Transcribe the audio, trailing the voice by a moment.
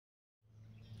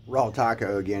Raw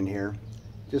Taco again here.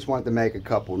 Just wanted to make a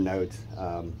couple notes.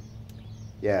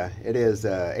 Yeah, it is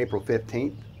April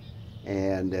 15th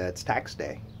and it's tax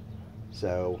day.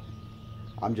 So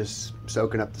I'm just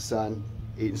soaking up the sun,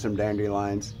 eating some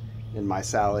dandelions in my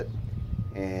salad,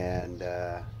 and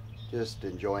just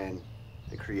enjoying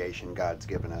the creation God's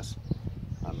given us,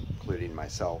 including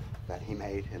myself, that He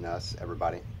made, and us,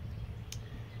 everybody.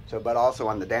 So, but also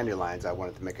on the dandelions, I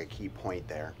wanted to make a key point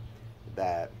there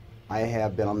that I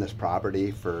have been on this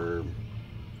property for,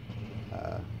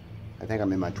 I think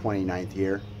I'm in my 29th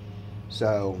year.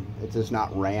 So it's just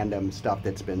not random stuff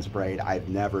that's been sprayed. I've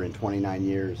never in 29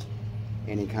 years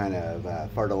any kind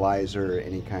of fertilizer,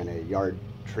 any kind of yard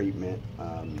treatment,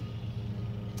 and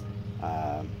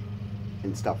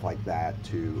stuff like that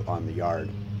on the yard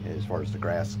as far as the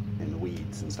grass and the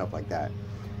weeds and stuff like that.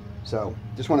 So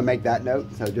just want to make that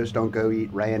note. So just don't go eat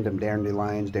random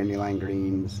dandelions, dandelion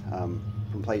greens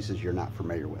from places you're not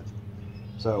familiar with.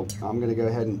 So I'm going to go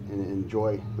ahead and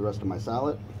enjoy the rest of my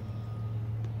salad.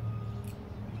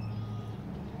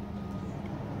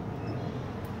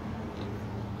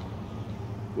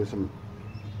 With some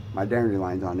my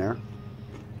dandelions on there.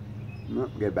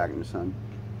 Get it back in the sun.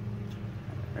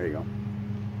 There you go.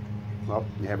 Well,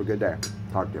 you have a good day.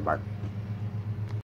 Talk to you. Bye.